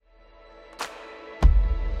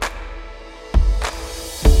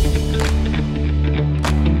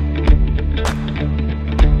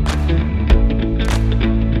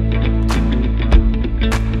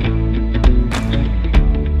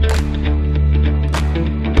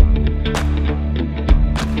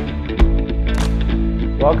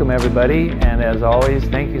Welcome everybody, and as always,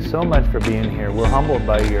 thank you so much for being here. We're humbled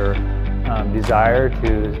by your desire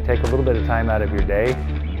to take a little bit of time out of your day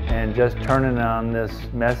and just turning on this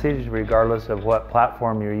message regardless of what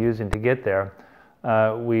platform you're using to get there.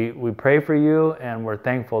 We pray for you and we're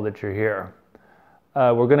thankful that you're here.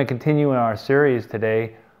 We're going to continue in our series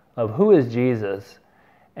today of Who is Jesus?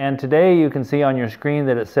 And today you can see on your screen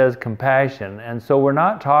that it says compassion, and so we're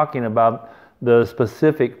not talking about the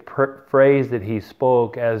specific phrase that he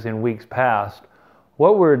spoke as in weeks past.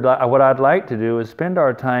 What I'd like to do is spend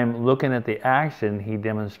our time looking at the action he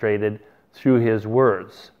demonstrated through his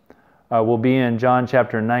words. We'll be in John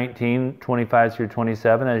chapter 19, 25 through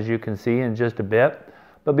 27, as you can see in just a bit.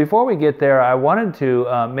 But before we get there, I wanted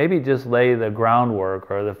to maybe just lay the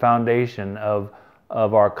groundwork or the foundation of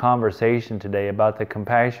our conversation today about the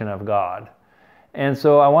compassion of God. And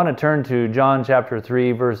so I want to turn to John chapter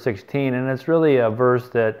 3, verse 16, and it's really a verse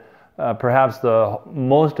that perhaps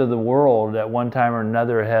most of the world at one time or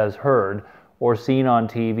another has heard or seen on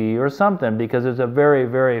TV or something, because it's a very,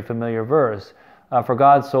 very familiar verse. For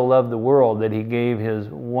God so loved the world that he gave his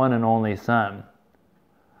one and only Son.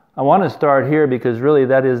 I want to start here because really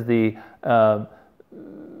that is the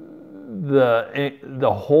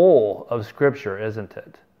whole of Scripture, isn't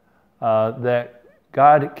it? That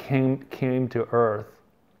God came to earth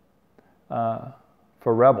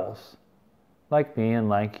for rebels like me and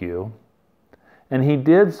like you, and he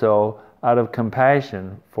did so out of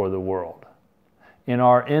compassion for the world. In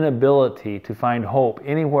our inability to find hope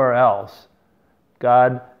anywhere else,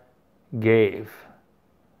 God gave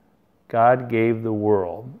the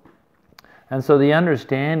world. And so the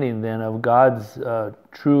understanding then of God's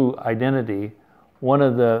true identity, one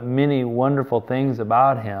of the many wonderful things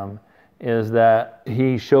about him is that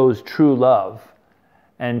he shows true love.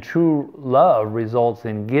 And true love results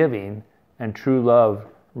in giving, and true love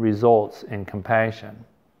results in compassion.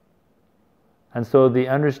 And so the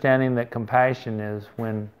understanding that compassion is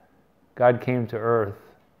when God came to earth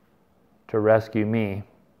to rescue me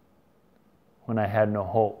when I had no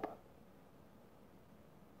hope.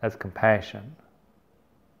 That's compassion.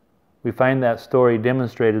 We find that story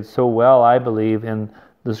demonstrated so well, I believe, in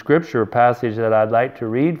the scripture passage that I'd like to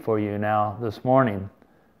read for you now this morning.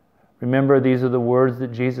 Remember, these are the words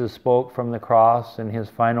that Jesus spoke from the cross in his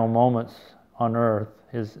final moments on earth,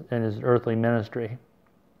 in his earthly ministry.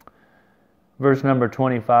 Verse number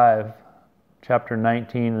 25, chapter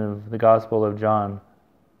 19 of the Gospel of John.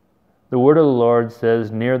 The word of the Lord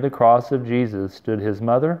says, "Near the cross of Jesus stood his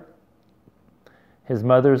mother's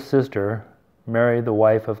sister, Mary the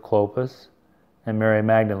wife of Clopas, and Mary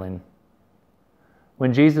Magdalene.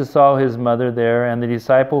 When Jesus saw his mother there and the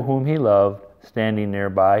disciple whom he loved standing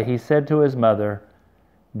nearby, he said to his mother,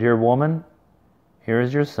 'Dear woman, here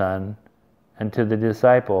is your son,' and to the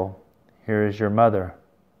disciple, 'Here is your mother.'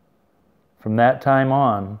 From that time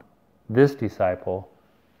on, this disciple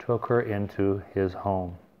took her into his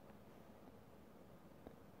home."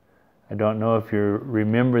 I don't know if you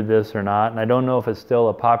remember this or not, and I don't know if it's still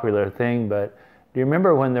a popular thing, but do you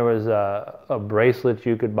remember when there was a bracelet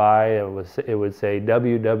you could buy? It would say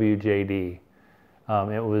WWJD.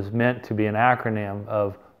 It was meant to be an acronym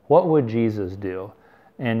of what would Jesus do?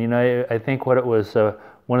 And you know, I think what it was,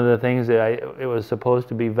 one of the things that it was supposed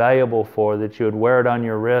to be valuable for, that you would wear it on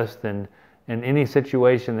your wrist, and in any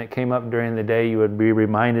situation that came up during the day, you would be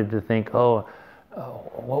reminded to think,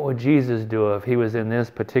 what would Jesus do if he was in this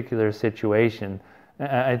particular situation?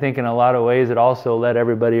 I think in a lot of ways it also let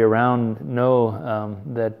everybody around know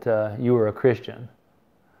that you were a Christian.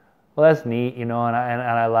 Well, that's neat, you know, and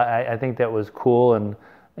I think that was cool, and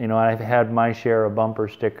you know, I've had my share of bumper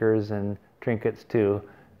stickers and trinkets too,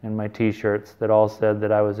 and my T-shirts that all said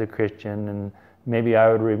that I was a Christian, and maybe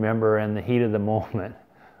I would remember in the heat of the moment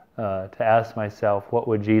to ask myself, what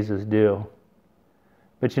would Jesus do?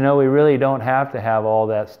 But you know, we really don't have to have all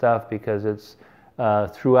that stuff, because it's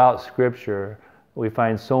throughout Scripture we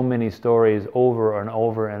find so many stories over and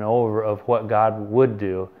over and over of what God would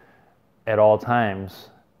do at all times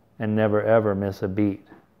and never ever miss a beat.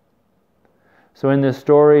 So in this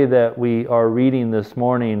story that we are reading this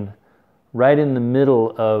morning, right in the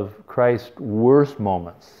middle of Christ's worst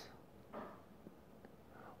moments,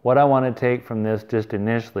 what I want to take from this just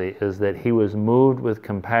initially is that he was moved with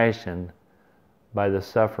compassion by the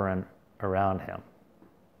suffering around him.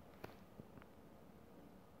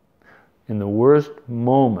 In the worst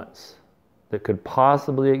moments that could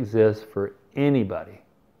possibly exist for anybody,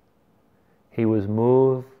 he was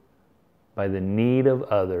moved by the need of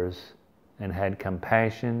others and had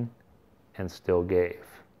compassion and still gave.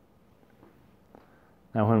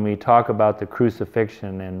 Now, when we talk about the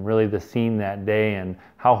crucifixion and really the scene that day and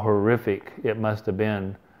how horrific it must have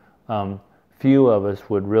been, few of us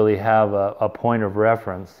would really have a point of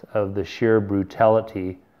reference of the sheer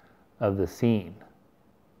brutality of the scene.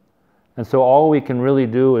 And so all we can really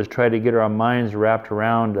do is try to get our minds wrapped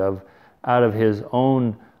around out of his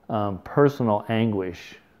own personal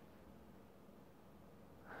anguish.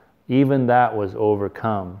 Even that was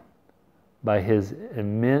overcome by his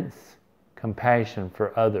immense compassion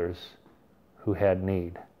for others who had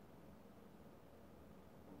need.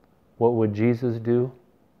 What would Jesus do?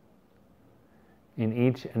 In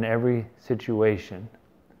each and every situation,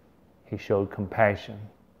 he showed compassion.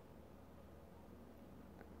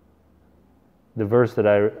 The verse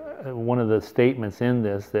that one of the statements in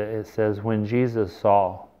this, that it says, when Jesus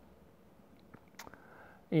saw,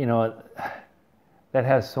 that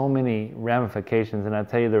has so many ramifications. And I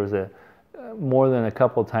tell you, there was more than a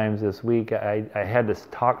couple times this week, I had to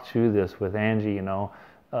talk through this with Angie,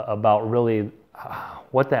 about really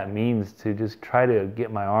what that means to just try to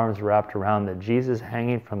get my arms wrapped around that Jesus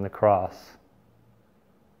hanging from the cross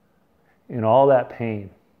in all that pain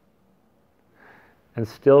and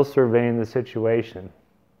still surveying the situation,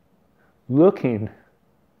 looking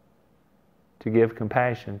to give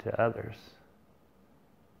compassion to others.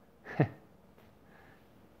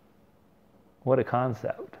 What a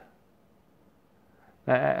concept.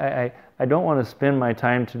 I don't want to spend my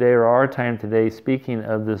time today or our time today speaking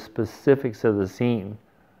of the specifics of the scene,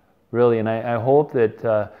 really. And I hope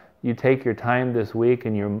that you take your time this week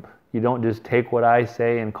and you don't just take what I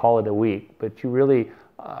say and call it a week, but you really,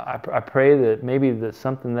 I pray that maybe that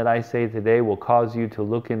something that I say today will cause you to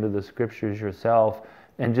look into the scriptures yourself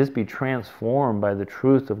and just be transformed by the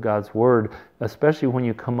truth of God's word, especially when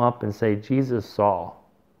you come up and say, Jesus saw.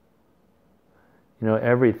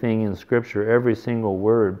 Everything in Scripture, every single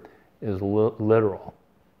word is literal.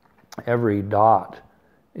 Every dot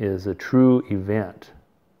is a true event.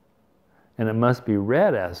 And it must be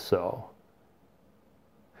read as so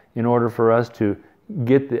in order for us to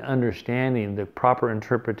get the understanding, the proper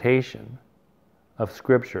interpretation of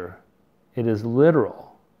Scripture. It is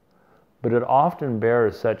literal, but it often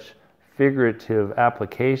bears such figurative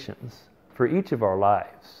applications for each of our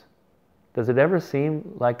lives. Does it ever seem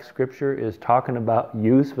like Scripture is talking about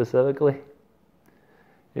you specifically?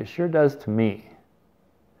 It sure does to me.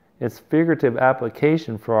 It's figurative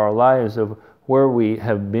application for our lives of where we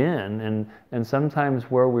have been and sometimes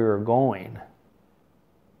where we are going.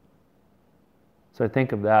 So I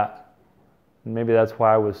think of that. And maybe that's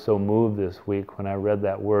why I was so moved this week when I read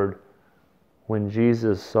that word, when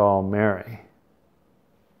Jesus saw Mary.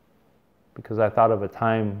 Because I thought of a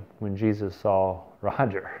time when Jesus saw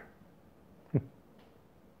Roger.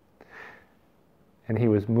 And he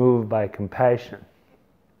was moved by compassion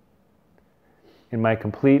in my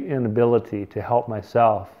complete inability to help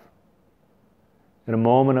myself. In a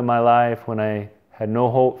moment of my life when I had no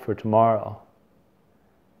hope for tomorrow,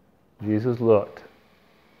 Jesus looked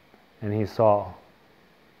and he saw.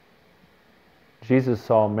 Jesus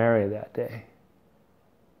saw Mary that day,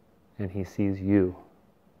 and he sees you.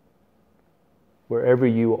 Wherever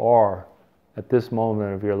you are at this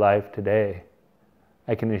moment of your life today,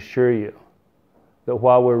 I can assure you that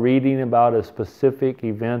while we're reading about a specific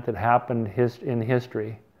event that happened in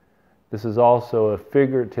history, this is also a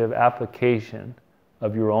figurative application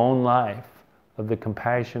of your own life, of the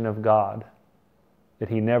compassion of God, that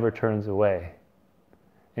he never turns away.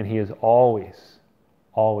 And he is always,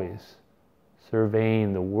 always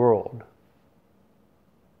surveying the world.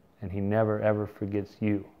 And he never, ever forgets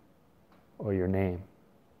you or your name.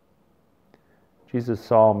 Jesus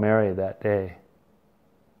saw Mary that day,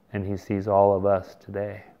 and he sees all of us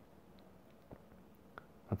today.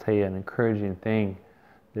 I'll tell you an encouraging thing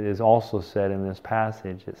that is also said in this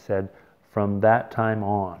passage. It said, from that time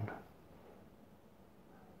on,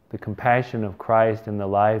 the compassion of Christ in the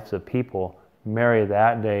lives of people, Mary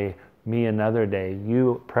that day, me another day,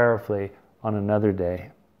 you prayerfully on another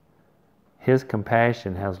day. His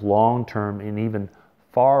compassion has long-term and even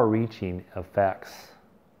far-reaching effects.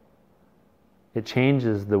 It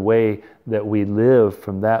changes the way that we live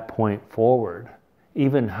from that point forward,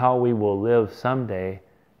 even how we will live someday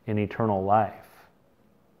in eternal life.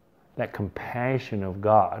 That compassion of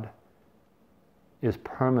God is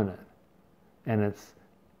permanent, and it's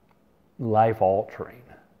life-altering.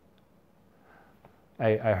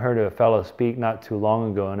 I heard a fellow speak not too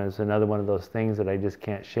long ago, and it's another one of those things that I just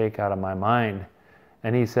can't shake out of my mind.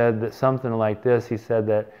 And he said that something like this. He said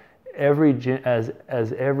that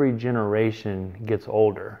as every generation gets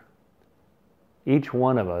older, each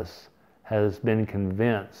one of us has been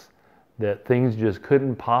convinced that things just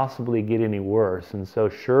couldn't possibly get any worse, and so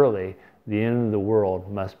surely the end of the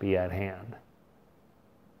world must be at hand.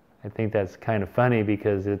 I think that's kind of funny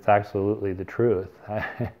because it's absolutely the truth.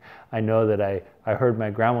 I know that I heard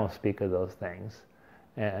my grandma speak of those things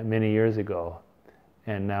many years ago,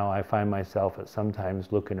 and now I find myself at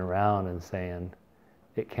sometimes looking around and saying,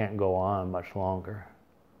 it can't go on much longer.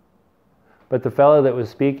 But the fellow that was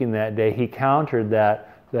speaking that day, he countered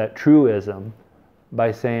that truism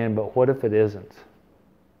by saying, but what if it isn't?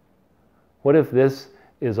 What if this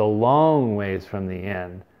is a long ways from the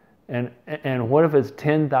end? And what if it's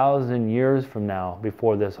 10,000 years from now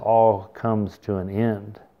before this all comes to an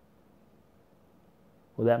end?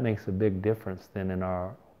 Well, that makes a big difference then in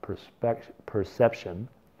our perception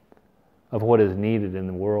of what is needed in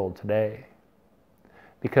the world today.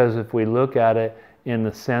 Because if we look at it in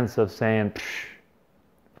the sense of saying,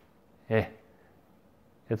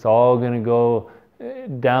 it's all going to go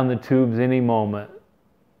down the tubes any moment,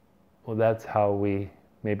 well, that's how we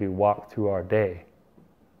maybe walk through our day,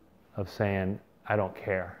 of saying, I don't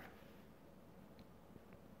care.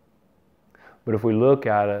 But if we look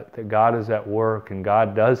at it, that God is at work and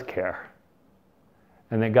God does care,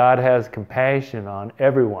 and that God has compassion on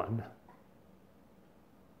everyone,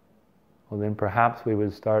 well, then perhaps we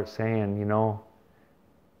would start saying,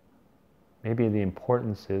 maybe the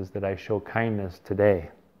importance is that I show kindness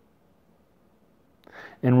today.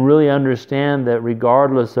 And really understand that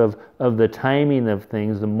regardless of the timing of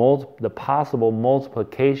things, the possible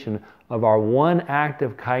multiplication of our one act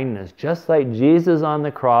of kindness, just like Jesus on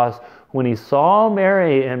the cross, when he saw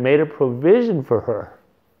Mary and made a provision for her,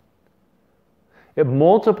 it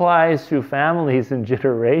multiplies through families and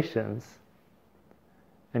generations.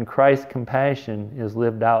 And Christ's compassion is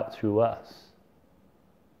lived out through us.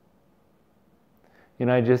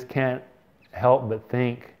 I just can't help but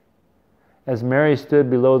think, as Mary stood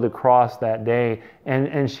below the cross that day,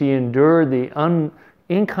 and she endured the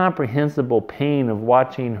incomprehensible pain of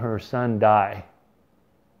watching her son die,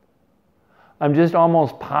 I'm just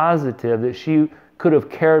almost positive that she could have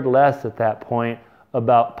cared less at that point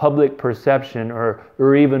about public perception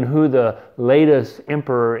or even who the latest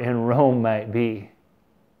emperor in Rome might be.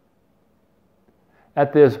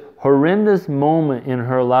 At this horrendous moment in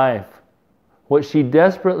her life, what she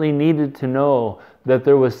desperately needed to know, that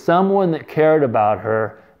there was someone that cared about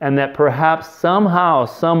her, and that perhaps somehow,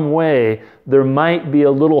 some way, there might be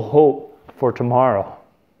a little hope for tomorrow.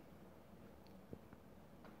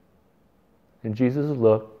 And Jesus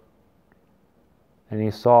looked, and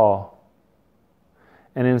he saw,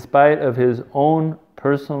 and in spite of his own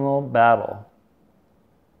personal battle,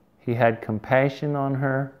 he had compassion on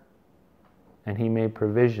her, and he made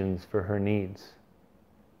provisions for her needs.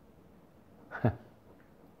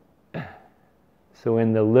 So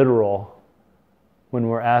in the literal, when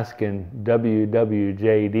we're asking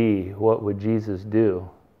WWJD, what would Jesus do?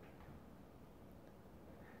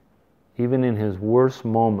 Even in his worst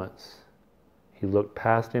moments, he looked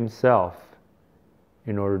past himself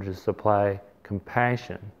in order to supply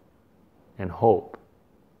compassion and hope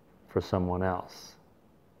for someone else.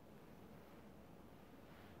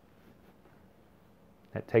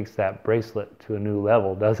 That takes that bracelet to a new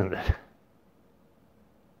level, doesn't it?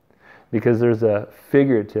 Because there's a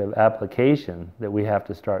figurative application that we have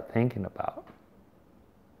to start thinking about.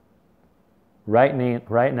 Right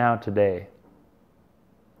now, today,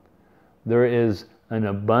 there is an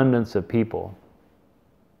abundance of people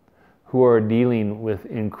who are dealing with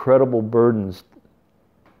incredible burdens,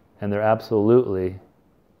 and they're absolutely,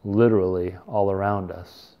 literally all around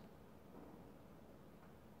us.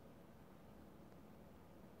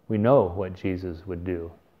 We know what Jesus would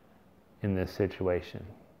do in this situation,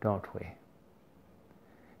 don't we?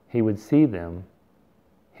 He would see them,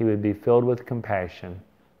 he would be filled with compassion,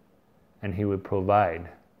 and he would provide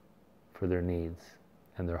for their needs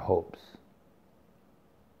and their hopes.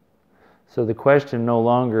 So the question no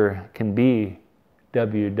longer can be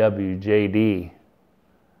WWJD.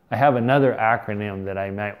 I have another acronym that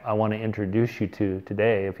I want to introduce you to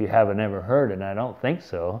today if you haven't ever heard it, and I don't think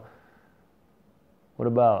so. What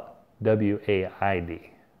about WAID?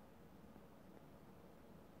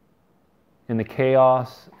 In the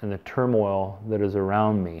chaos and the turmoil that is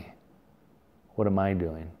around me, what am I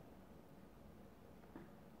doing?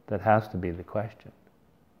 That has to be the question.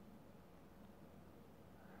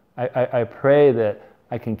 I pray that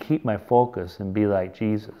I can keep my focus and be like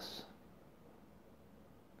Jesus.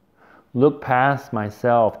 Look past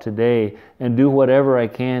myself today and do whatever I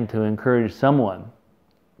can to encourage someone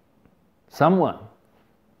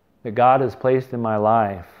that God has placed in my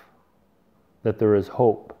life, that there is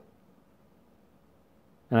hope.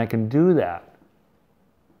 And I can do that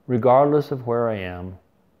regardless of where I am,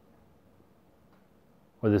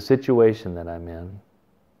 or the situation that I'm in,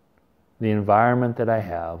 the environment that I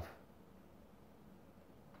have,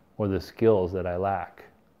 or the skills that I lack.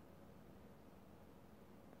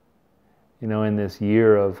 You know, in this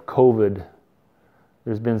year of COVID,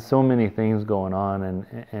 there's been so many things going on,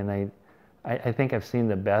 and I think I've seen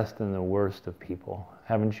the best and the worst of people,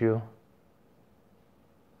 haven't you?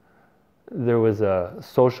 There was a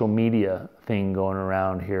social media thing going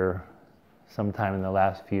around here sometime in the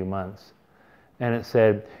last few months, and it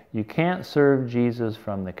said, you can't serve Jesus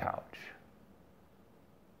from the couch.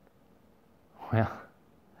 Well,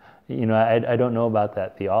 you know, I don't know about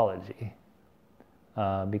that theology,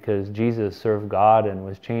 because Jesus served God and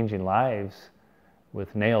was changing lives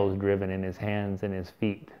with nails driven in his hands and his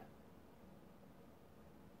feet.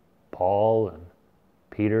 Paul and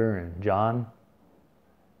Peter and John,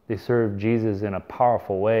 they served Jesus in a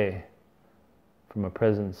powerful way from a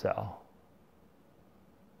prison cell.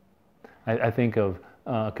 I think of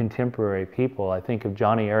contemporary people. I think of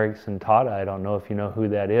Johnny Erickson Tata. I don't know if you know who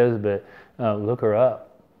that is, but look her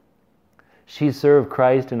up. She served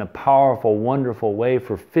Christ in a powerful, wonderful way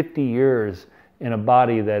for 50 years in a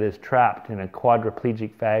body that is trapped in a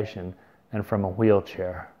quadriplegic fashion and from a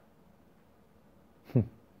wheelchair.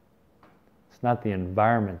 It's not the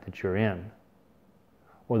environment that you're in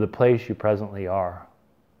or the place you presently are.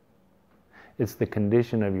 It's the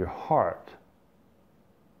condition of your heart.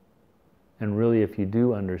 And really, if you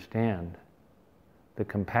do understand the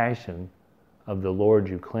compassion of the Lord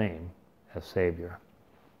you claim as Savior.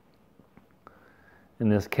 In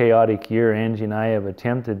this chaotic year, Angie and I have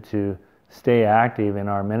attempted to stay active in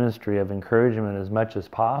our ministry of encouragement as much as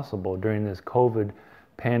possible during this COVID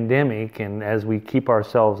pandemic, and as we keep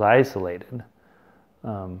ourselves isolated.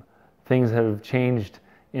 Things have changed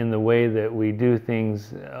in the way that we do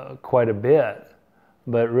things quite a bit.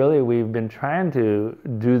 But really, we've been trying to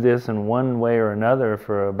do this in one way or another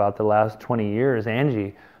for about the last 20 years.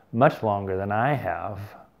 Angie, much longer than I have.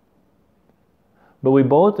 But we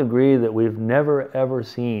both agree that we've never ever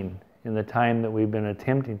seen, in the time that we've been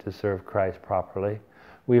attempting to serve Christ properly,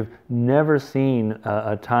 we've never seen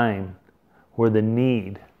a time where the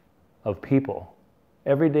need of people,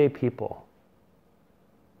 everyday people,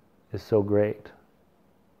 is so great.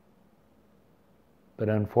 But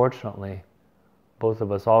unfortunately, both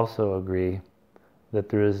of us also agree that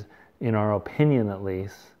there is, in our opinion at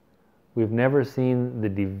least, we've never seen the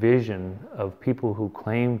division of people who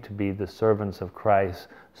claim to be the servants of Christ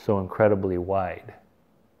so incredibly wide.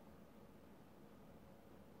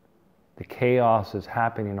 The chaos is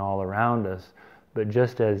happening all around us, but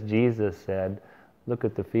just as Jesus said, look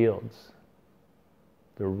at the fields.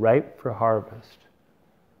 They're ripe for harvest,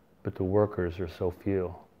 but the workers are so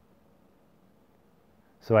few.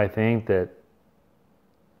 So I think that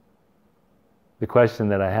the question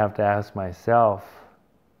that I have to ask myself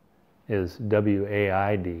is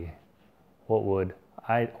WAID.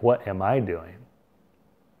 What am I doing?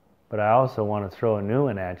 But I also want to throw a new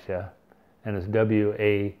one at you, and it's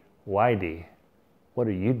WAYD. What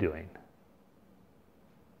are you doing?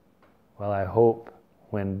 Well, I hope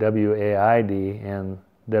when WAID and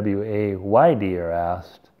WAYD are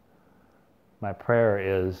asked, my prayer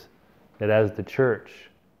is that as the church,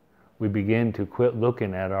 we begin to quit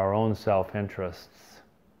looking at our own self-interests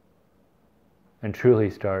and truly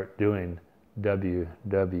start doing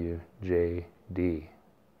WWJD.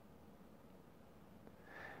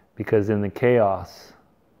 Because in the chaos,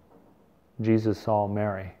 Jesus saw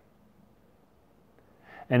Mary.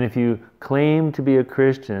 And if you claim to be a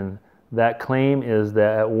Christian, that claim is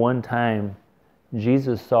that at one time,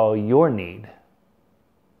 Jesus saw your need,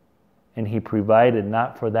 and he provided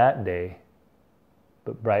not for that day,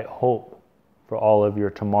 but bright hope for all of your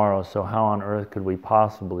tomorrows. So how on earth could we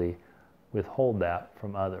possibly withhold that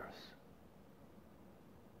from others?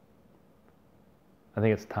 I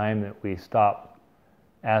think it's time that we stop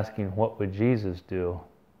asking what would Jesus do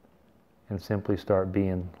and simply start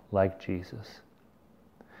being like Jesus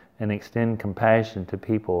and extend compassion to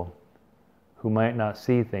people who might not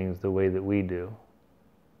see things the way that we do.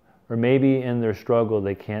 Or maybe in their struggle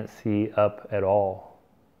they can't see up at all,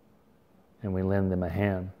 and we lend them a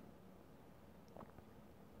hand.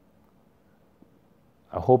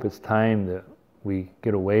 I hope it's time that we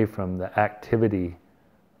get away from the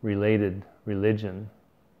activity-related religion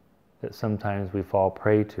that sometimes we fall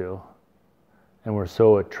prey to, and we're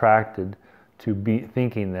so attracted to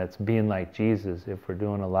thinking that's being like Jesus if we're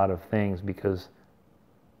doing a lot of things, because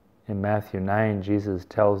in Matthew 9, Jesus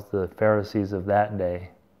tells the Pharisees of that day,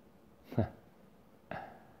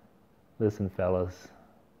 listen, fellas,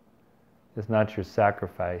 it's not your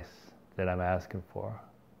sacrifice that I'm asking for.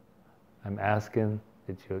 I'm asking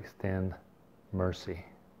that you extend mercy.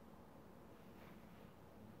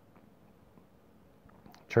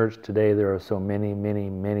 Church, today there are so many, many,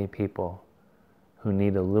 many people who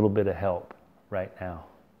need a little bit of help right now.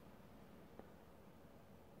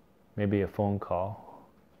 Maybe a phone call.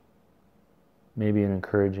 Maybe an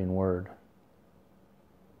encouraging word.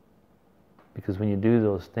 Because when you do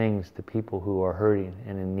those things to people who are hurting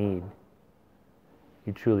and in need,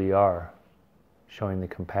 you truly are showing the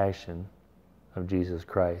compassion of Jesus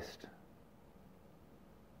Christ.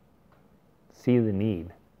 See the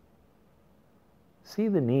need. See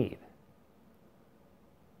the need.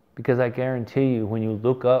 Because I guarantee you, when you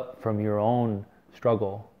look up from your own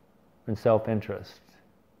struggle and self-interest,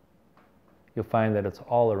 you'll find that it's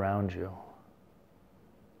all around you.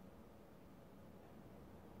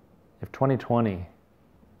 If 2020,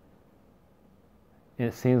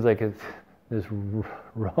 it seems like it's this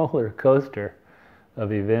roller coaster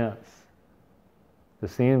of events that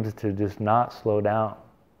seems to just not slow down.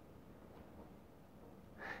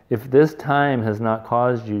 If this time has not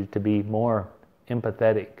caused you to be more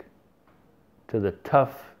empathetic to the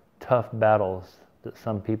tough battles that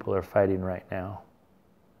some people are fighting right now,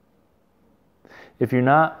 if you're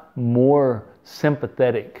not more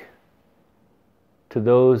sympathetic to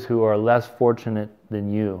those who are less fortunate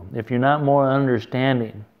than you, if you're not more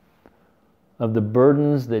understanding of the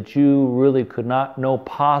burdens that you really could not know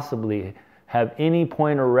possibly have any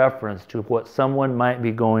point of reference to what someone might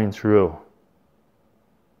be going through,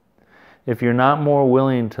 if you're not more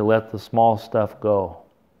willing to let the small stuff go,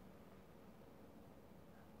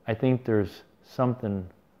 I think there's something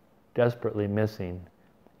desperately missing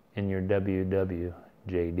in your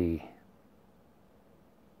WWJD.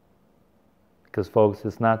 Because folks,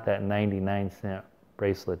 it's not that 99-cent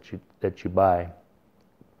bracelet that you buy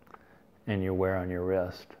and you wear on your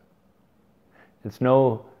wrist. It's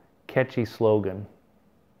no catchy slogan,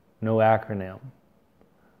 no acronym.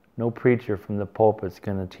 No preacher from the pulpit's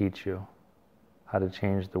going to teach you how to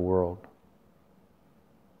change the world.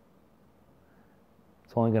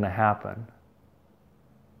 It's only going to happen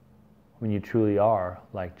when you truly are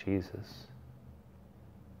like Jesus.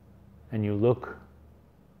 And you look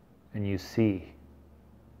and you see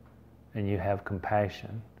and you have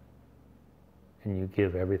compassion and you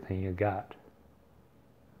give everything you got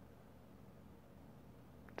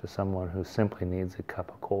to someone who simply needs a cup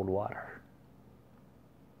of cold water.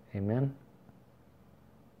 Amen?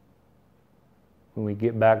 When we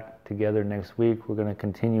get back together next week, we're going to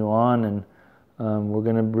continue on, and we're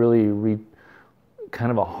going to really read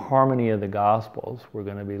kind of a harmony of the Gospels. We're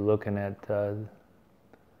going to be looking at the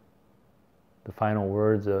final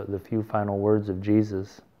words, the few final words of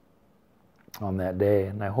Jesus on that day.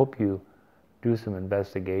 And I hope you do some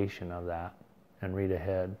investigation of that and read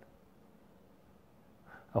ahead.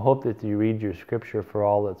 I hope that you read your scripture for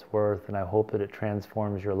all it's worth, and I hope that it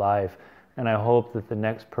transforms your life. And I hope that the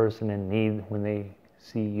next person in need, when they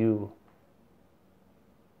see you,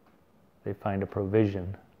 they find a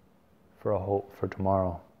provision for a hope for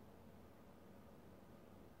tomorrow.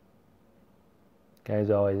 Guys,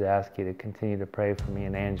 I always ask you to continue to pray for me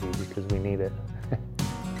and Angie because we need it.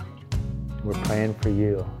 We're praying for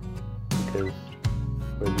you because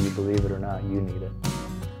whether you believe it or not, you need it.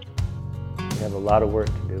 We have a lot of work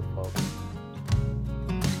to do, folks.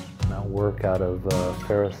 Not work out of a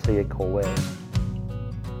pharisaical way,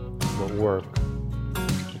 but work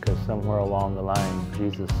because somewhere along the line,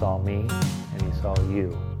 Jesus saw me and he saw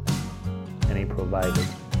you and he provided.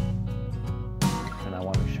 And I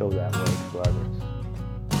want to show that way to others.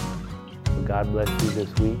 So God bless you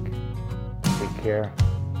this week. Take care.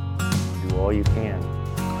 Do all you can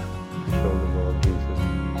to show the world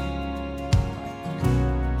Jesus.